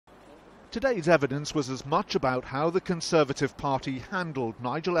Today's evidence was as much about how the Conservative Party handled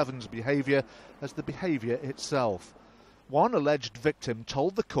Nigel Evans' behaviour as the behaviour itself. One alleged victim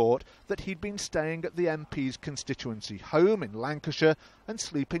told the court that he'd been staying at the MP's constituency home in Lancashire and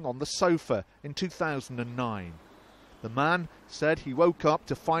sleeping on the sofa in 2009. The man said he woke up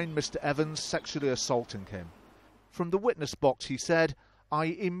to find Mr. Evans sexually assaulting him. From the witness box he said, "I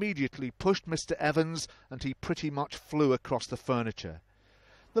immediately pushed Mr. Evans and he pretty much flew across the furniture."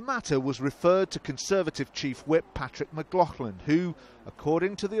 The matter was referred to Conservative Chief Whip Patrick McLaughlin, who,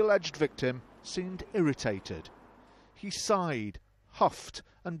 according to the alleged victim, seemed irritated. He sighed, huffed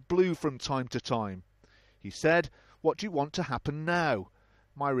and blew from time to time. He said, "What do you want to happen now?"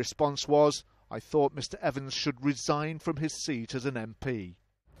 My response was, "I thought Mr. Evans should resign from his seat as an MP."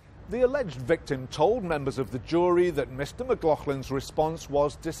 The alleged victim told members of the jury that Mr. McLaughlin's response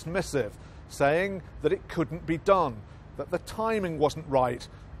was dismissive, saying that it couldn't be done, that the timing wasn't right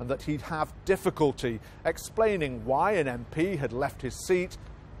and that he'd have difficulty explaining why an MP had left his seat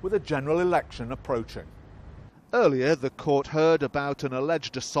with a general election approaching. Earlier, the court heard about an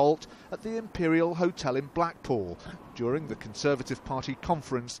alleged assault at the Imperial Hotel in Blackpool during the Conservative Party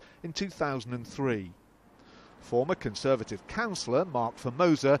conference in 2003. Former Conservative councillor Mark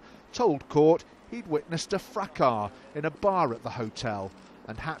Famosa told court he'd witnessed a fracas in a bar at the hotel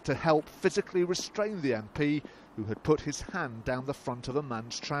and had to help physically restrain the MP who had put his hand down the front of a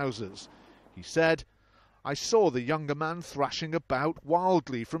man's trousers. He said, "I saw the younger man thrashing about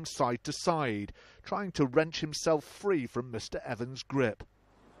wildly from side to side, trying to wrench himself free from Mr. Evans' grip."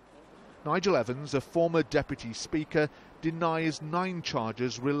 Nigel Evans, a former Deputy Speaker, denies 9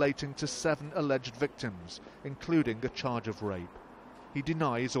 charges relating to 7 alleged victims, including a charge of rape. He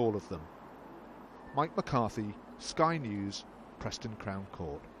denies all of them. Mike McCarthy, Sky News, Preston Crown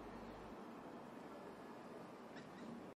Court.